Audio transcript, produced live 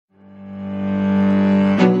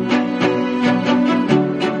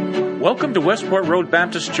Welcome to Westport Road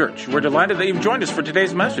Baptist Church. We're delighted that you've joined us for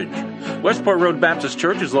today's message. Westport Road Baptist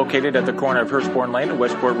Church is located at the corner of Hurstbourne Lane and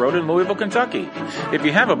Westport Road in Louisville, Kentucky. If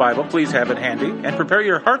you have a Bible, please have it handy and prepare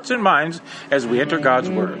your hearts and minds as we enter God's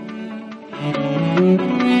Word.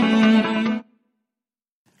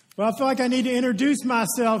 Well, I feel like I need to introduce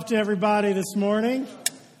myself to everybody this morning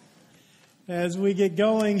as we get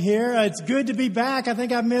going here. It's good to be back. I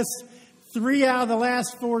think I missed 3 out of the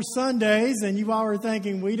last 4 Sundays, and you all were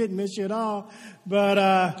thinking we didn't miss you at all.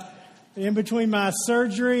 But in between my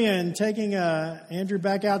surgery and taking Andrew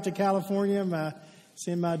back out to California,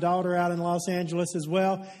 seeing my daughter out in Los Angeles as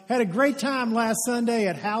well, had a great time last Sunday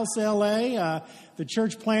at House LA. The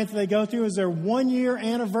church plant that they go through is their 1-year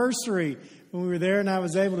anniversary when we were there, and I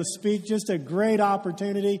was able to speak. Just a great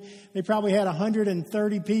opportunity. They probably had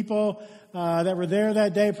 130 people that were there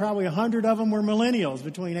that day. Probably 100 of them were millennials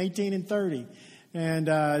between 18 and 30. And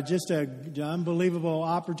just an unbelievable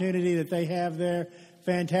opportunity that they have there.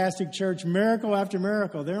 Fantastic church, miracle after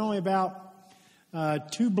miracle. They're only about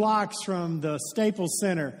 2 blocks from the Staples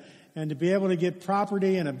Center. And to be able to get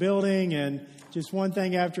property and a building and just one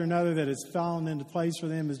thing after another that has fallen into place for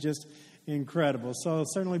them is just incredible. So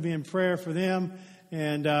certainly be in prayer for them.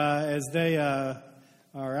 And as they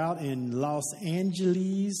are out in Los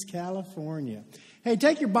Angeles, California. Hey,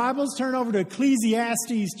 take your Bibles, turn over to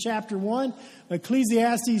Ecclesiastes chapter 1.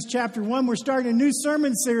 Ecclesiastes chapter 1. We're starting a new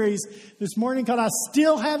sermon series this morning called I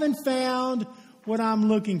Still Haven't Found What I'm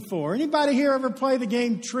Looking For. Anybody here ever play the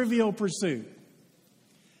game Trivial Pursuit?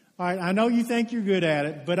 All right, I know you think you're good at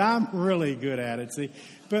it, but I'm really good at it, see?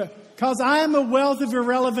 Because I am a wealth of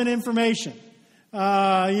irrelevant information.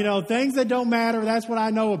 Things that don't matter, that's what I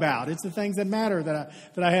know about. It's the things that matter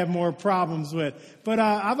that I have more problems with. But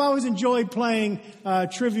I've always enjoyed playing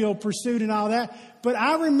Trivial Pursuit and all that. But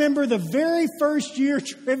I remember the very first year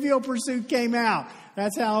Trivial Pursuit came out.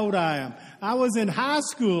 That's how old I am. I was in high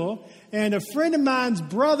school, and a friend of mine's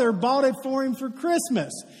brother bought it for him for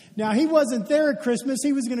Christmas. Now, he wasn't there at Christmas.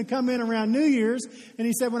 He was going to come in around New Year's, and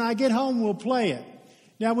he said, when I get home, we'll play it.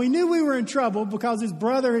 Now, we knew we were in trouble because his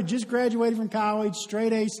brother had just graduated from college,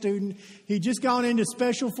 straight A student. He'd just gone into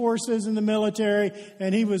special forces in the military,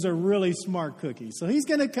 and he was a really smart cookie. So he's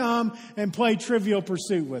going to come and play Trivial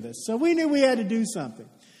Pursuit with us. So we knew we had to do something.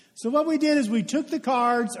 So what we did is we took the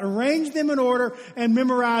cards, arranged them in order, and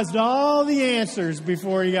memorized all the answers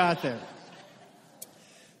before he got there.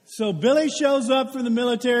 So Billy shows up from the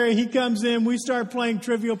military. He comes in. We start playing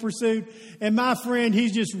Trivial Pursuit. And my friend,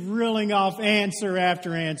 he's just reeling off answer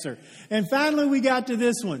after answer. And finally, we got to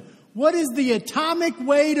this one. What is the atomic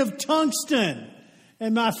weight of tungsten?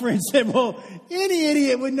 And my friend said, well, any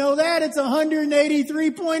idiot would know that. It's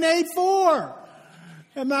 183.84.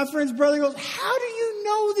 And my friend's brother goes, how do you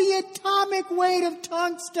know the atomic weight of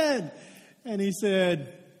tungsten? And he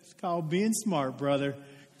said, it's called being smart, brother.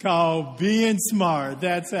 Called being smart.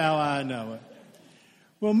 That's how I know it.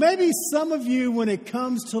 Well, maybe some of you, when it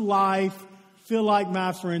comes to life, feel like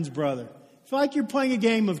my friend's brother. Feel like you're playing a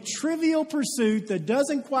game of Trivial Pursuit that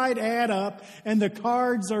doesn't quite add up, and the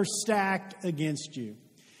cards are stacked against you.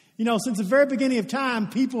 You know, since the very beginning of time,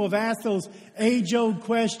 people have asked those age-old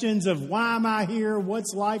questions of why am I here?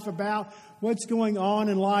 What's life about? What's going on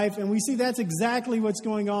in life? And we see that's exactly what's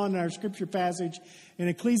going on in our scripture passage in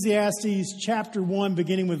Ecclesiastes chapter 1,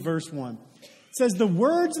 beginning with verse 1. It says, the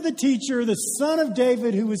words of the teacher, the son of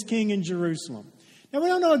David, who was king in Jerusalem. Now, we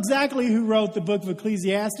don't know exactly who wrote the book of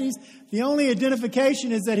Ecclesiastes. The only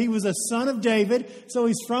identification is that he was a son of David, so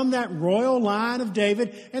he's from that royal line of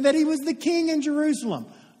David, and that he was the king in Jerusalem.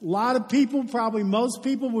 A lot of people, probably most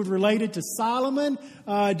people, would relate it to Solomon.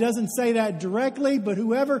 It doesn't say that directly, but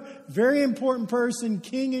whoever, very important person,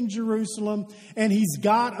 king in Jerusalem, and he's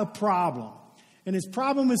got a problem. And his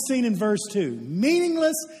problem is seen in verse 2.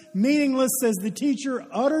 Meaningless, meaningless, says the teacher,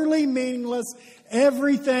 utterly meaningless.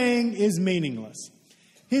 Everything is meaningless.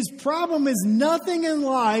 His problem is nothing in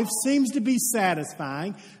life seems to be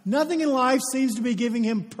satisfying. Nothing in life seems to be giving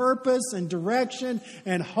him purpose and direction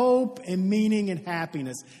and hope and meaning and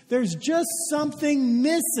happiness. There's just something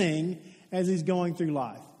missing as he's going through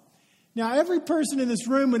life. Now, every person in this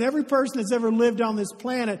room and every person that's ever lived on this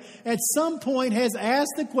planet at some point has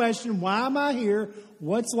asked the question, why am I here?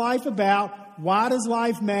 What's life about? Why does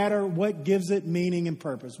life matter? What gives it meaning and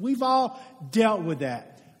purpose? We've all dealt with that.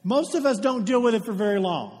 Most of us don't deal with it for very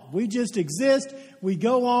long. We just exist. We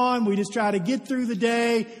go on. We just try to get through the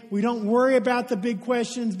day. We don't worry about the big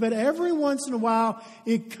questions. But every once in a while,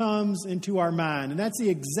 it comes into our mind. And that's the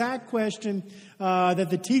exact question that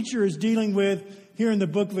the teacher is dealing with here in the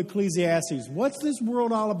book of Ecclesiastes. What's this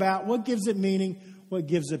world all about? What gives it meaning? What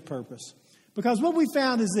gives it purpose? Because what we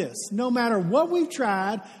found is this: no matter what we've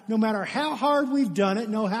tried, no matter how hard we've done it,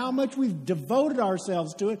 no how much we've devoted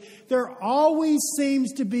ourselves to it, there always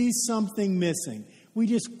seems to be something missing. We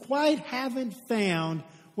just quite haven't found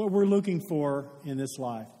what we're looking for in this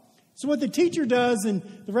life. So what the teacher does in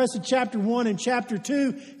the rest of chapter 1 and chapter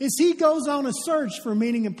 2 is he goes on a search for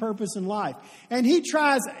meaning and purpose in life. And he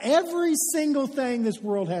tries every single thing this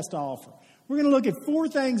world has to offer. We're going to look at 4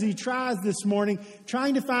 things he tries this morning,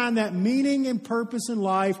 trying to find that meaning and purpose in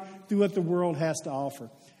life through what the world has to offer.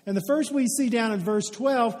 And the first we see down in verse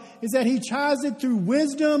 12 is that he tries it through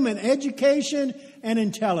wisdom and education and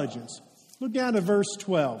intelligence. Look down to verse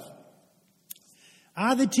 12.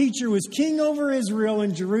 I, the teacher, was king over Israel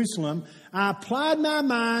in Jerusalem. I applied my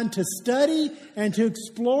mind to study and to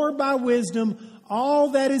explore by wisdom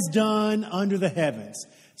all that is done under the heavens.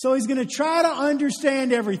 So he's going to try to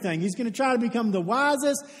understand everything. He's going to try to become the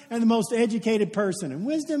wisest and the most educated person. And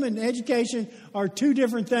wisdom and education are 2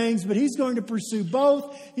 different things, but he's going to pursue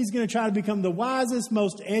both. He's going to try to become the wisest,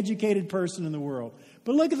 most educated person in the world.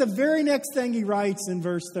 But look at the very next thing he writes in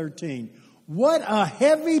verse 13. What a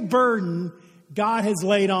heavy burden God has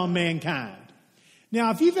laid on mankind.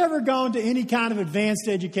 Now, if you've ever gone to any kind of advanced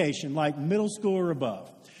education, like middle school or above,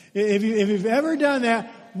 if you've ever done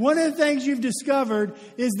that, one of the things you've discovered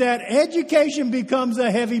is that education becomes a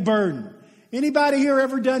heavy burden. Anybody here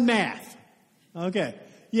ever done math? Okay.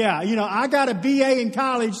 Yeah, I got a BA in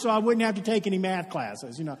college, so I wouldn't have to take any math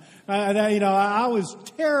classes. I was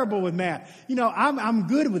terrible with math. I'm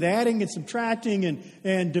good with adding and subtracting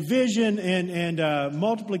and division and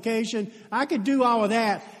multiplication. I could do all of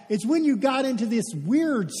that. It's when you got into this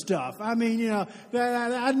weird stuff. I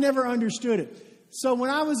never understood it. So when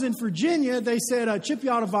I was in Virginia, they said, Chip, you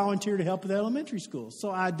ought to volunteer to help with elementary school.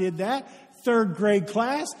 So I did that. 3rd grade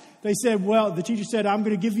class. They said, the teacher said, I'm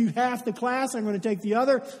going to give you half the class. I'm going to take the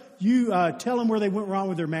other. You tell them where they went wrong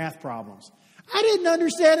with their math problems. I didn't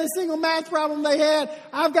understand a single math problem they had.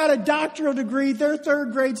 I've got a doctoral degree. They're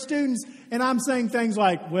 3rd grade students. And I'm saying things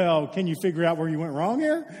like, can you figure out where you went wrong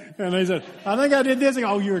here? And they said, I think I did this.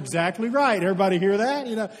 And, you're exactly right. Everybody hear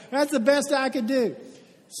that? That's the best I could do.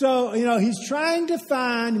 So, he's trying to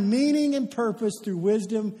find meaning and purpose through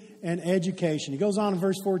wisdom and education. He goes on in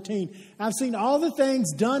verse 14. I've seen all the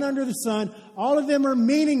things done under the sun. All of them are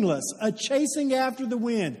meaningless, a chasing after the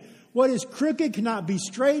wind. What is crooked cannot be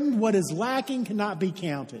straightened. What is lacking cannot be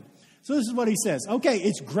counted. So this is what he says. Okay,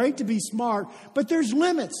 it's great to be smart, but there's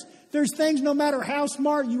limits. There's things, no matter how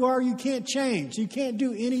smart you are, you can't change. You can't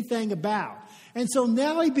do anything about. And so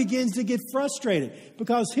now he begins to get frustrated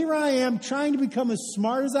because here I am trying to become as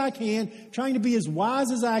smart as I can, trying to be as wise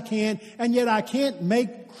as I can, and yet I can't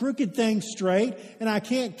make crooked things straight and I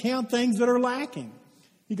can't count things that are lacking.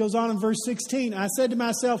 He goes on in verse 16, I said to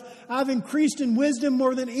myself, I've increased in wisdom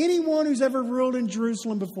more than anyone who's ever ruled in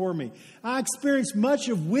Jerusalem before me. I experienced much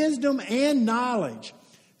of wisdom and knowledge.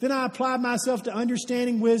 Then I applied myself to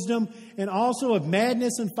understanding wisdom and also of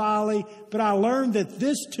madness and folly, but I learned that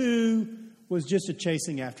this too was just a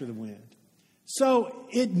chasing after the wind. So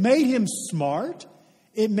it made him smart,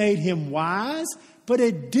 it made him wise, but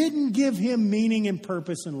it didn't give him meaning and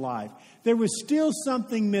purpose in life. There was still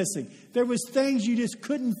something missing. There was things you just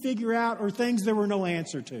couldn't figure out or things there were no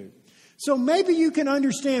answer to. So maybe you can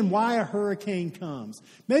understand why a hurricane comes.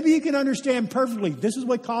 Maybe you can understand perfectly, this is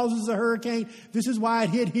what causes a hurricane. This is why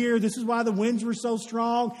it hit here. This is why the winds were so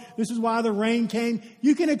strong. This is why the rain came.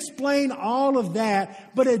 You can explain all of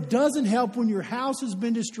that, but it doesn't help when your house has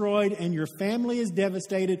been destroyed and your family is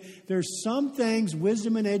devastated. There's some things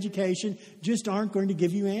wisdom and education just aren't going to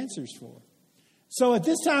give you answers for. So at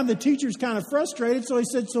this time, the teacher's kind of frustrated. So he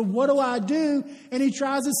said, so what do I do? And he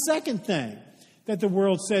tries a second thing that the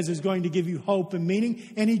world says is going to give you hope and meaning.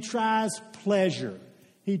 And he tries pleasure.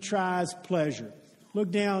 He tries pleasure.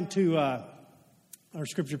 Look down to our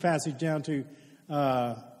scripture passage, down to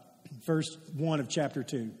verse 1 of chapter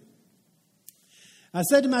 2. I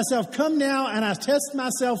said to myself, come now, and I test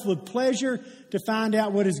myself with pleasure to find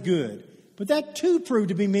out what is good. But that too proved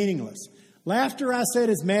to be meaningless. Laughter, I said,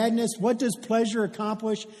 is madness. What does pleasure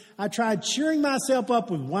accomplish? I tried cheering myself up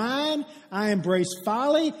with wine. I embraced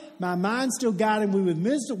folly. My mind still guided me with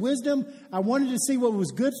wisdom. I wanted to see what was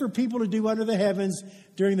good for people to do under the heavens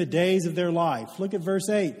during the days of their life. Look at verse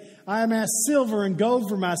 8. I amassed silver and gold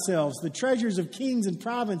for myself, the treasures of kings and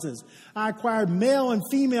provinces. I acquired male and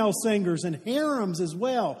female singers and harems as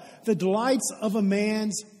well, the delights of a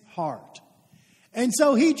man's heart. And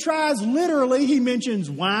so he tries literally, he mentions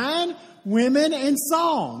wine, women, and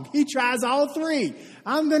song. He tries all three.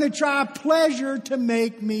 I'm going to try pleasure to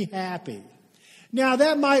make me happy. Now,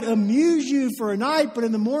 that might amuse you for a night, but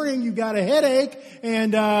in the morning you got a headache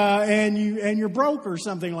and you're broke or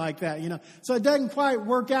something like that, So it doesn't quite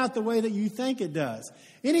work out the way that you think it does.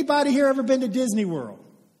 Anybody here ever been to Disney World?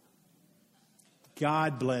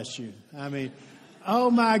 God bless you. I mean,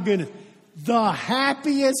 oh my goodness. The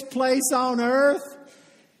happiest place on earth.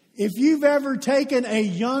 If you've ever taken a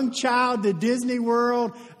young child to Disney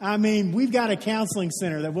World, I mean, we've got a counseling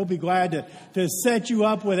center that we'll be glad to set you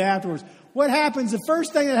up with afterwards. What happens, the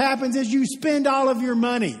first thing that happens is you spend all of your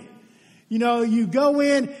money. You go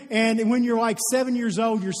in, and when you're like 7 years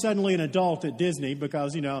old, you're suddenly an adult at Disney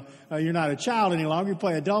because, you're not a child any longer. You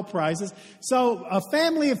pay adult prices. So a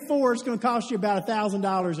family of four is going to cost you about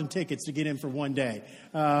 $1,000 in tickets to get in for one day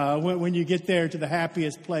when you get there to the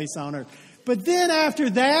happiest place on earth. But then after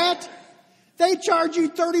that, they charge you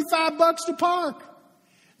 $35 to park.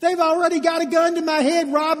 They've already got a gun to my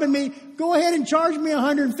head robbing me. Go ahead and charge me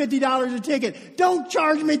 $150 a ticket. Don't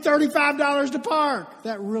charge me $35 to park.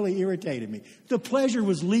 That really irritated me. The pleasure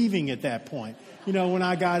was leaving at that point, when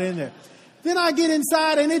I got in there. Then I get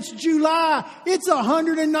inside and it's July. It's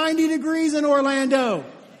 190 degrees in Orlando.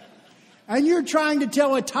 And you're trying to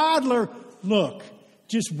tell a toddler, look,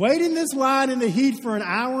 just wait in this line in the heat for an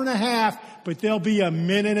hour and a half, but there'll be a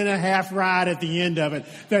minute and a half ride at the end of it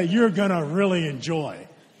that you're going to really enjoy.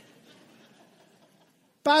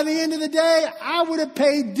 By the end of the day, I would have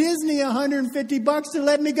paid Disney $150 to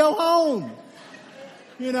let me go home.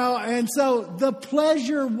 And so the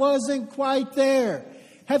pleasure wasn't quite there.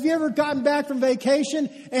 Have you ever gotten back from vacation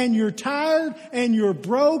and you're tired and you're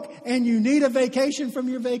broke and you need a vacation from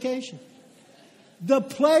your vacation? The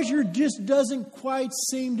pleasure just doesn't quite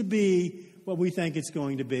seem to be what we think it's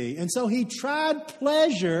going to be. And so he tried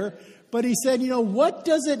pleasure, but he said, what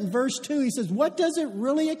does it, in verse 2, he says, what does it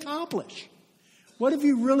really accomplish? What have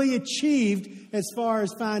you really achieved as far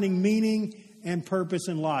as finding meaning and purpose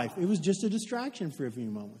in life? It was just a distraction for a few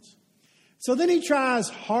moments. So then he tries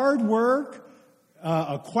hard work,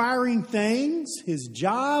 acquiring things, his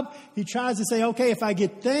job. He tries to say, okay, if I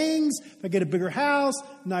get things, if I get a bigger house,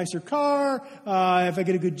 nicer car, if I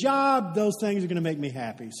get a good job, those things are going to make me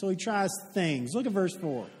happy. So he tries things. Look at verse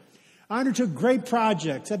 4. I undertook great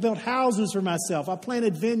projects. I built houses for myself. I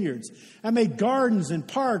planted vineyards. I made gardens and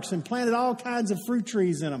parks and planted all kinds of fruit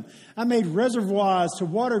trees in them. I made reservoirs to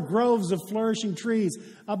water groves of flourishing trees.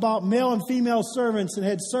 I bought male and female servants and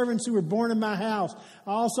had servants who were born in my house.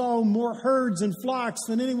 I also owned more herds and flocks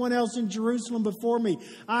than anyone else in Jerusalem before me.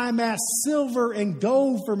 I amassed silver and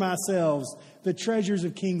gold for myself, the treasures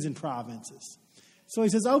of kings and provinces. So he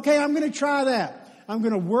says, okay, I'm going to try that. I'm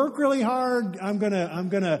going to work really hard. I'm going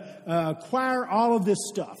to acquire all of this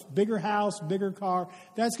stuff. Bigger house, bigger car.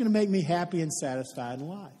 That's going to make me happy and satisfied in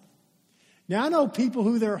life. Now, I know people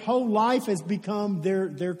who their whole life has become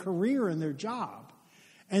their career and their job.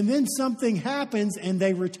 And then something happens and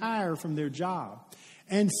they retire from their job.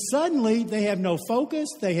 And suddenly they have no focus.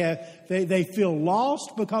 They feel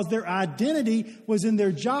lost because their identity was in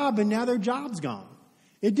their job and now their job's gone.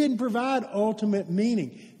 It didn't provide ultimate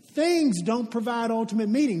meaning. Things don't provide ultimate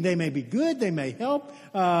meaning. They may be good, they may help,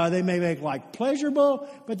 they may make life pleasurable,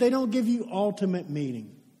 but they don't give you ultimate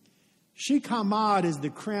meaning. Sheikh Hamad is the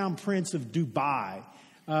crown prince of Dubai.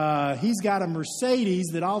 He's got a Mercedes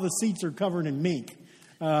that all the seats are covered in mink.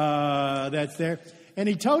 That's there. And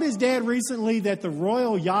he told his dad recently that the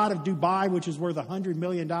royal yacht of Dubai, which is worth $100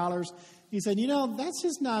 million, he said, that's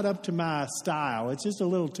just not up to my style. It's just a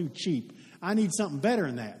little too cheap. I need something better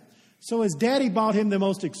than that. So his daddy bought him the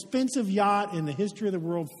most expensive yacht in the history of the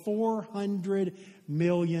world, $400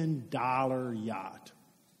 million yacht.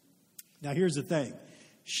 Now here's the thing.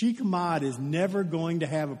 Sheikh Hamad is never going to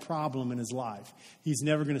have a problem in his life. He's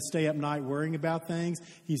never going to stay up night worrying about things.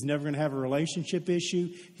 He's never going to have a relationship issue.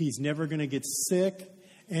 He's never going to get sick.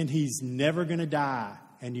 And he's never going to die.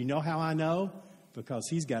 And you know how I know? Because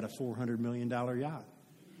he's got a $400 million yacht.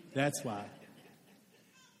 That's why.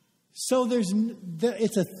 So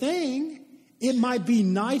it's a thing. It might be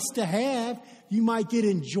nice to have. You might get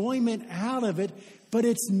enjoyment out of it, but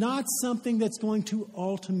it's not something that's going to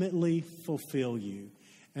ultimately fulfill you.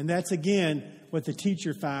 And that's, again, what the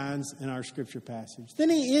teacher finds in our scripture passage. Then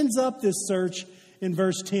he ends up this search in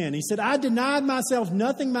verse 10. He said, I denied myself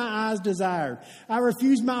nothing my eyes desired. I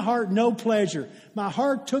refused my heart no pleasure. My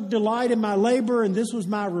heart took delight in my labor, and this was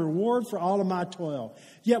my reward for all of my toil.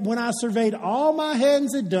 Yet when I surveyed all my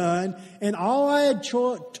hands had done and all I had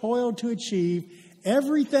toiled to achieve,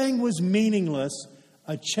 everything was meaningless,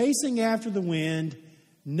 a chasing after the wind.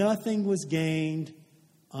 Nothing was gained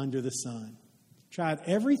under the sun. Tried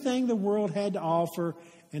everything the world had to offer,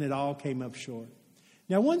 and it all came up short.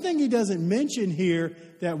 Now, one thing he doesn't mention here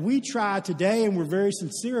that we try today, and we're very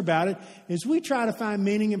sincere about it, is we try to find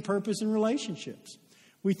meaning and purpose in relationships.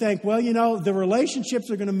 We think, well, the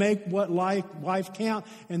relationships are going to make what life count,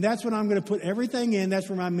 and that's what I'm going to put everything in. That's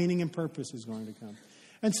where my meaning and purpose is going to come.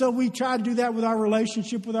 And so we try to do that with our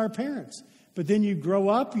relationship with our parents. But then you grow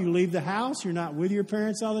up, you leave the house, you're not with your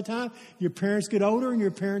parents all the time. Your parents get older and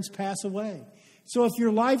your parents pass away. So if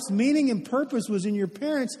your life's meaning and purpose was in your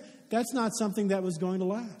parents, that's not something that was going to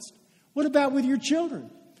last. What about with your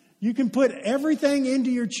children? You can put everything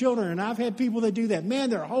into your children, and I've had people that do that. Man,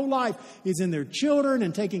 their whole life is in their children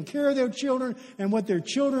and taking care of their children, and what their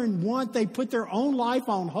children want, they put their own life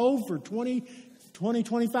on hold for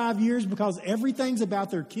 25 years because everything's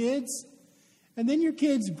about their kids. And then your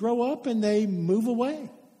kids grow up and they move away.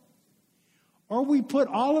 Or we put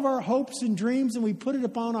all of our hopes and dreams and we put it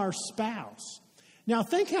upon our spouse. Now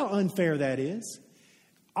think how unfair that is.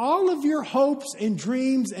 All of your hopes and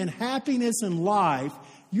dreams and happiness in life,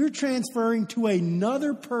 you're transferring to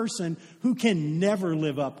another person who can never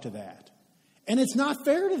live up to that. And it's not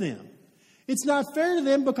fair to them. It's not fair to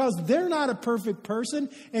them because they're not a perfect person,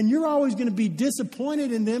 and you're always going to be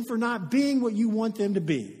disappointed in them for not being what you want them to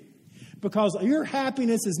be. Because your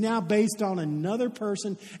happiness is now based on another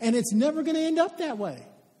person, and it's never going to end up that way.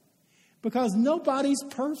 Because nobody's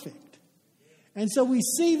perfect. And so we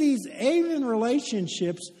see these alien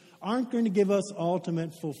relationships aren't going to give us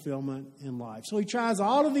ultimate fulfillment in life. So he tries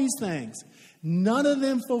all of these things. None of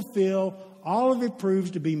them fulfill. All of it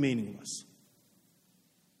proves to be meaningless.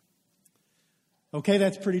 Okay,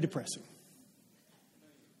 that's pretty depressing.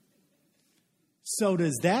 So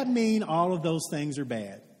does that mean all of those things are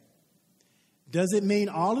bad? Does it mean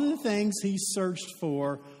all of the things he searched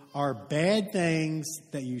for are bad things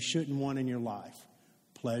that you shouldn't want in your life?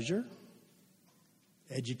 Pleasure,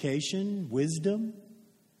 education, wisdom,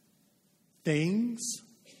 things,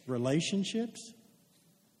 relationships?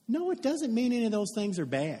 No, it doesn't mean any of those things are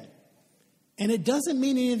bad. And it doesn't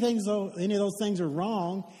mean any of those things are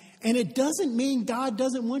wrong. And it doesn't mean God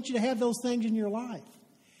doesn't want you to have those things in your life.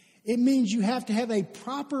 It means you have to have a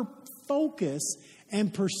proper focus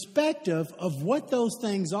and perspective of what those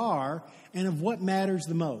things are and of what matters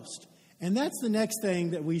the most. And that's the next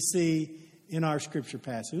thing that we see in our scripture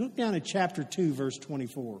passage. Look down at chapter 2, verse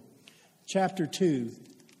 24. Chapter 2,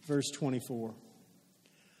 verse 24.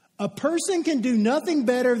 A person can do nothing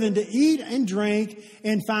better than to eat and drink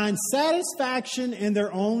and find satisfaction in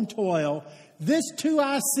their own toil. This too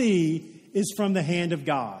I see is from the hand of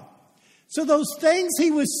God. So those things he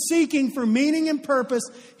was seeking for meaning and purpose,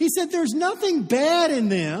 he said there's nothing bad in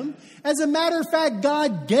them. As a matter of fact,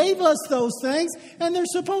 God gave us those things, and they're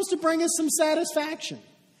supposed to bring us some satisfaction.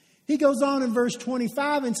 He goes on in verse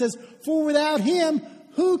 25 and says, for without him,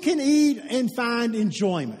 who can eat and find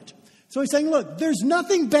enjoyment? So he's saying, look, there's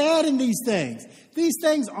nothing bad in these things. These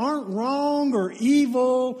things aren't wrong or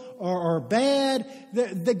evil or bad.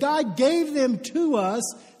 The God gave them to us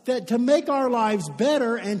that to make our lives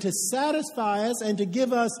better and to satisfy us and to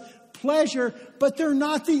give us pleasure, but they're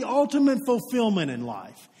not the ultimate fulfillment in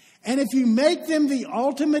life. And if you make them the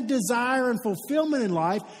ultimate desire and fulfillment in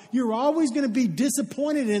life, you're always going to be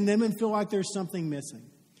disappointed in them and feel like there's something missing.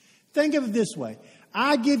 Think of it this way.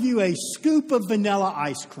 I give you a scoop of vanilla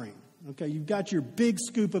ice cream. Okay, you've got your big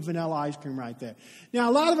scoop of vanilla ice cream right there. Now,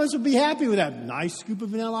 a lot of us would be happy with that nice scoop of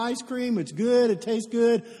vanilla ice cream. It's good. It tastes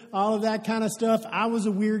good. All of that kind of stuff. I was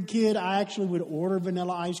a weird kid. I actually would order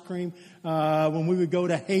vanilla ice cream when we would go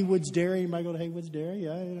to Haywood's Dairy. Anybody go to Haywood's Dairy?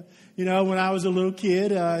 Yeah. You know, when I was a little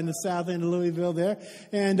kid in the south end of Louisville there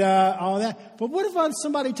and all that. But what if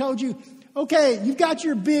somebody told you, okay, you've got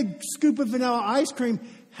your big scoop of vanilla ice cream.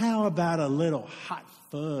 How about a little hot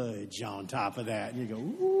fudge on top of that? And you go,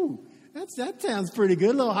 ooh. That sounds pretty good,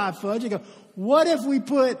 a little hot fudge. You go, what if we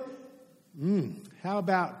put, how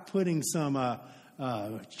about putting some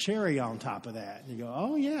cherry on top of that? And you go,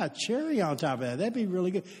 oh yeah, cherry on top of that. That'd be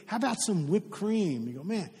really good. How about some whipped cream? You go,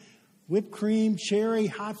 man, whipped cream, cherry,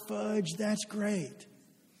 hot fudge, that's great.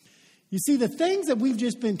 You see, the things that we've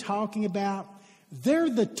just been talking about, they're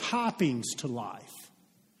the toppings to life.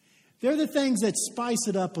 They're the things that spice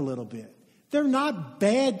it up a little bit. They're not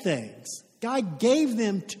bad things. God gave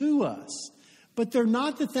them to us, but they're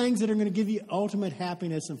not the things that are going to give you ultimate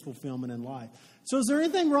happiness and fulfillment in life. So is there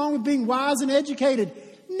anything wrong with being wise and educated?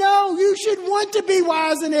 No, you should want to be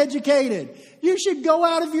wise and educated. You should go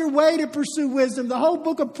out of your way to pursue wisdom. The whole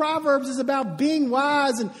book of Proverbs is about being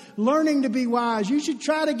wise and learning to be wise. You should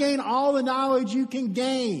try to gain all the knowledge you can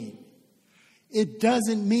gain. It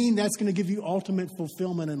doesn't mean that's going to give you ultimate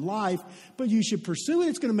fulfillment in life, but you should pursue it.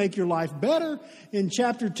 It's going to make your life better. In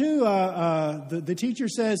chapter 2, the teacher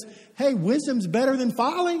says, hey, wisdom's better than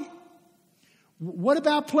folly. What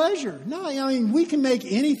about pleasure? No, I mean, we can make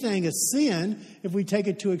anything a sin if we take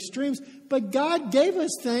it to extremes, but God gave us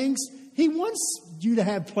things. He wants you to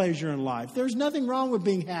have pleasure in life. There's nothing wrong with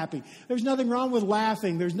being happy. There's nothing wrong with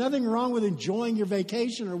laughing. There's nothing wrong with enjoying your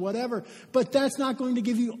vacation or whatever. But that's not going to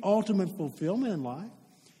give you ultimate fulfillment in life.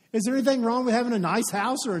 Is there anything wrong with having a nice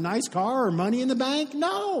house or a nice car or money in the bank?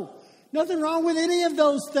 No. Nothing wrong with any of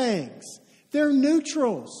those things. They're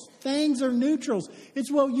neutrals. Things are neutrals.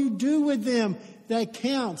 It's what you do with them that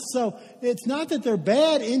counts. So it's not that they're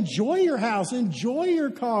bad. Enjoy your house. Enjoy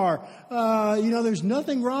your car. There's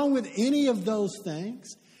nothing wrong with any of those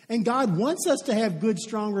things. And God wants us to have good,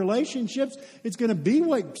 strong relationships. It's going to be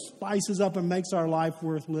what spices up and makes our life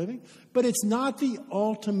worth living. But it's not the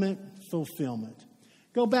ultimate fulfillment.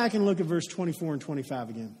 Go back and look at verse 24 and 25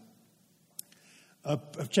 again.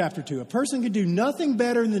 Of chapter 2. A person can do nothing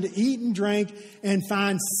better than to eat and drink and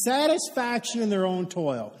find satisfaction in their own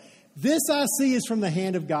toil. This I see is from the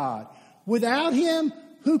hand of God. Without him,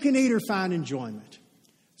 who can eat or find enjoyment?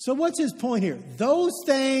 So what's his point here? Those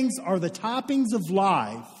things are the toppings of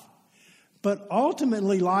life, but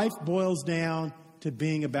ultimately life boils down to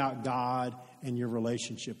being about God and your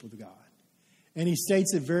relationship with God. And he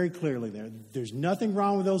states it very clearly there. There's nothing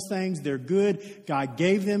wrong with those things. They're good. God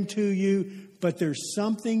gave them to you. But there's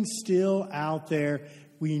something still out there.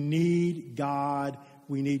 We need God.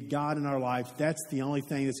 We need God in our life. That's the only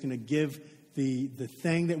thing that's going to give the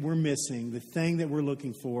thing that we're missing, the thing that we're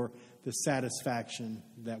looking for, the satisfaction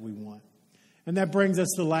that we want. And that brings us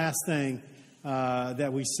to the last thing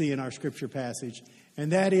that we see in our scripture passage.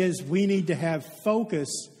 And that is we need to have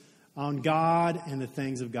focus on God and the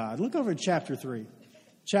things of God. Look over at chapter 3.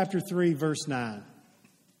 Chapter 3, verse 9.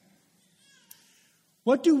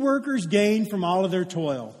 What do workers gain from all of their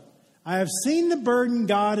toil? I have seen the burden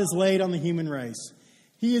God has laid on the human race.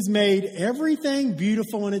 He has made everything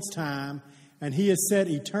beautiful in its time, and he has set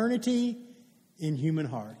eternity in human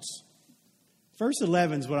hearts. Verse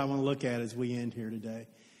 11 is what I want to look at as we end here today.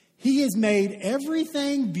 He has made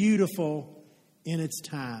everything beautiful in its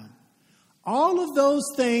time. All of those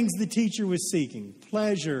things the teacher was seeking,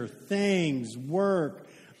 pleasure, things, work,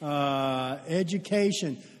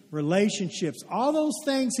 education, relationships, all those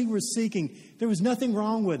things he was seeking, there was nothing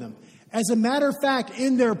wrong with them. As a matter of fact,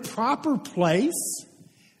 in their proper place,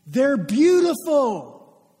 they're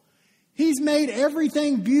beautiful. He's made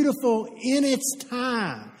everything beautiful in its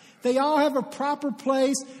time. They all have a proper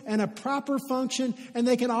place and a proper function, and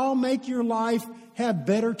they can all make your life have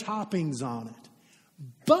better toppings on it.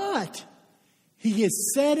 But he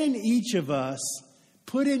has set in each of us,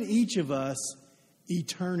 put in each of us,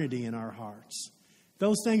 eternity in our hearts.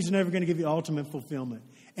 Those things are never going to give you ultimate fulfillment.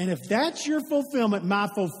 And if that's your fulfillment, my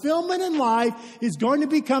fulfillment in life is going to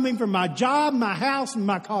be coming from my job, my house, and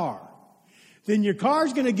my car. Then your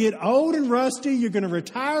car's going to get old and rusty. You're going to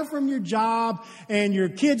retire from your job, and your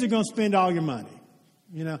kids are going to spend all your money.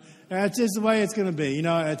 That's just the way it's going to be,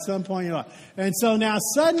 at some point in your life. And so now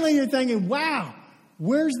suddenly you're thinking, wow,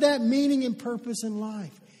 where's that meaning and purpose in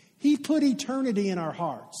life? He put eternity in our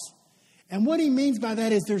hearts. And what he means by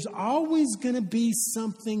that is there's always going to be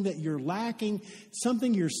something that you're lacking,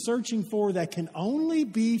 something you're searching for that can only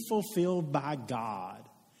be fulfilled by God.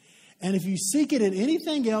 And if you seek it in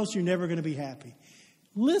anything else, you're never going to be happy.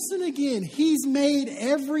 Listen again. He's made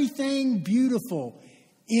everything beautiful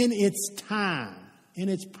in its time, in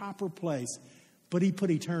its proper place, but he put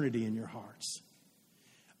eternity in your hearts.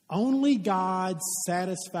 Only God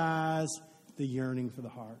satisfies the yearning for the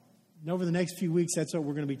heart. And over the next few weeks, that's what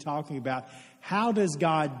we're going to be talking about. How does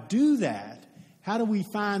God do that? How do we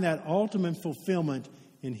find that ultimate fulfillment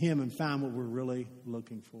in him and find what we're really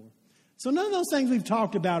looking for? So none of those things we've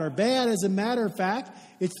talked about are bad. As a matter of fact,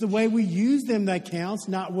 it's the way we use them that counts,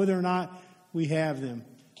 not whether or not we have them.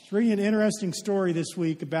 I was reading an interesting story this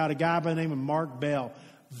week about a guy by the name of Mark Bell.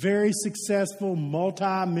 Very successful,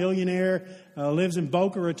 multi-millionaire, lives in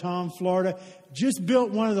Boca Raton, Florida. Just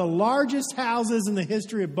built one of the largest houses in the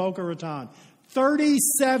history of Boca Raton.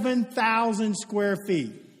 37,000 square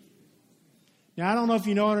feet. Now, I don't know if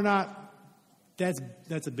you know it or not.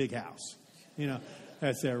 That's a big house.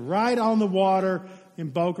 That's there. Right on the water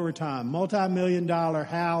in Boca Raton. Multi-million-dollar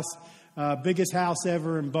house. Biggest house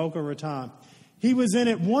ever in Boca Raton. He was in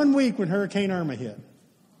it 1 week when Hurricane Irma hit.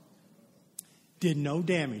 Did no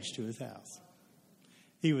damage to his house.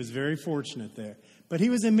 He was very fortunate there. But he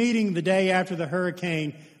was in a meeting the day after the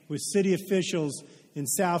hurricane with city officials in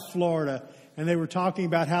South Florida, and they were talking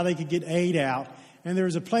about how they could get aid out. And there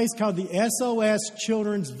was a place called the SOS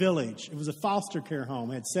Children's Village. It was a foster care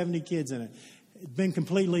home. It had 70 kids in it. It had been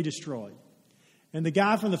completely destroyed. And the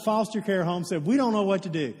guy from the foster care home said, we don't know what to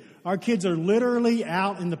do. Our kids are literally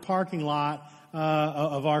out in the parking lot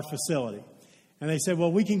of our facility. And they said,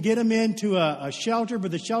 well, we can get them into a shelter,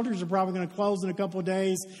 but the shelters are probably going to close in a couple of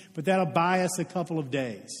days, but that'll buy us a couple of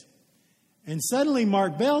days. And suddenly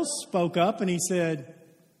Mark Bell spoke up and he said,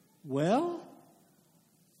 well,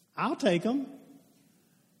 I'll take them.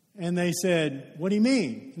 And they said, what do you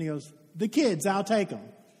mean? And he goes, the kids, I'll take them.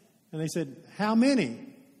 And they said, how many?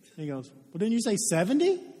 And he goes, well, didn't you say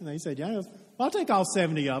 70? And they said, yeah. He goes, well, I'll take all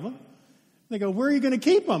 70 of them. And they go, where are you going to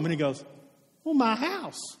keep them? And he goes, well, my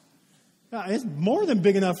house. It's more than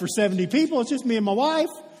big enough for 70 people. It's just me and my wife.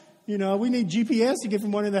 You know, we need GPS to get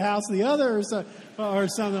from one end of the house to the other or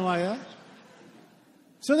something like that.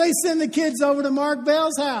 So they send the kids over to Mark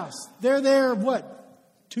Bell's house. They're there,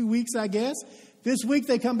 2 weeks, I guess. This week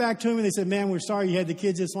they come back to him and they said, man, we're sorry you had the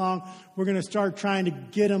kids this long. We're going to start trying to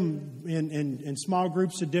get them in small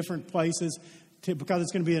groups to different places because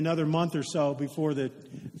it's going to be another month or so before the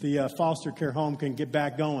foster care home can get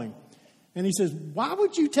back going. And he says, why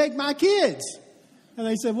would you take my kids? And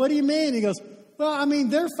they said, what do you mean? He goes, well, I mean,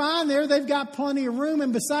 they're fine there. They've got plenty of room.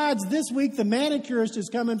 And besides, this week the manicurist is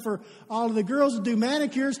coming for all of the girls to do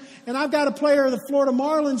manicures. And I've got a player of the Florida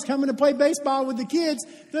Marlins coming to play baseball with the kids.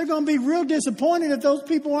 They're going to be real disappointed if those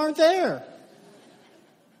people aren't there.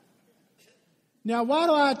 Now, why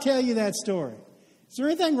do I tell you that story? Is there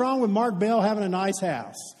anything wrong with Mark Bell having a nice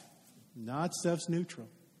house? Not stuff's neutral.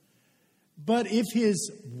 But if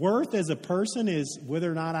his worth as a person is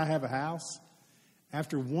whether or not I have a house,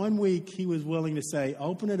 after 1 week, he was willing to say,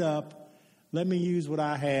 open it up, let me use what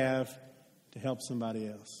I have to help somebody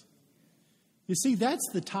else. You see, that's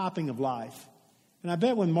the topping of life. And I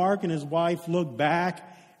bet when Mark and his wife look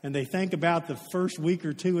back and they think about the first week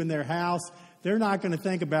or two in their house, they're not going to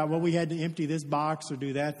think about, well, we had to empty this box or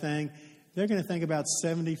do that thing. They're going to think about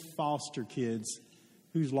 70 foster kids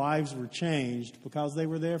whose lives were changed because they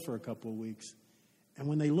were there for a couple of weeks. And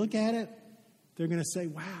when they look at it, they're going to say,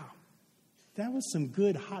 wow, that was some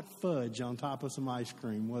good hot fudge on top of some ice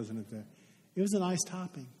cream, wasn't it there? It was a nice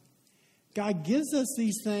topping. God gives us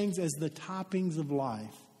these things as the toppings of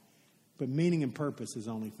life, but meaning and purpose is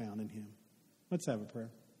only found in Him. Let's have a prayer.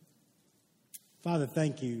 Father,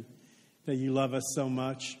 thank you that you love us so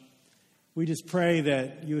much. We just pray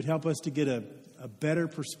that you would help us to get a better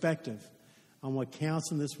perspective on what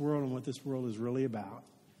counts in this world and what this world is really about.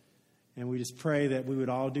 And we just pray that we would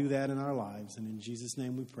all do that in our lives. And in Jesus'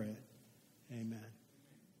 name we pray it. Amen.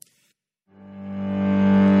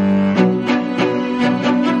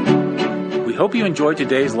 We hope you enjoyed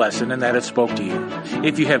today's lesson and that it spoke to you.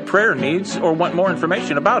 If you have prayer needs or want more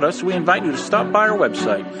information about us, we invite you to stop by our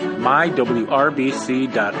website,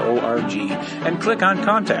 mywrbc.org, and click on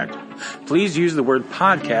Contact. Please use the word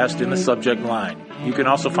podcast in the subject line. You can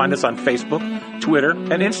also find us on Facebook, Twitter,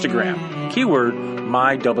 and Instagram. Keyword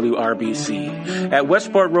MyWRBC. At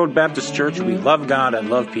Westport Road Baptist Church, we love God and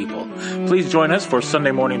love people. Please join us for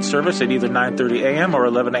Sunday morning service at either 9:30 a.m. or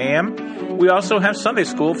 11 a.m. We also have Sunday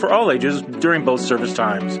school for all ages during both service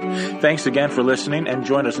times. Thanks again for listening, and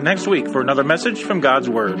join us next week for another message from God's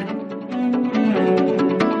Word.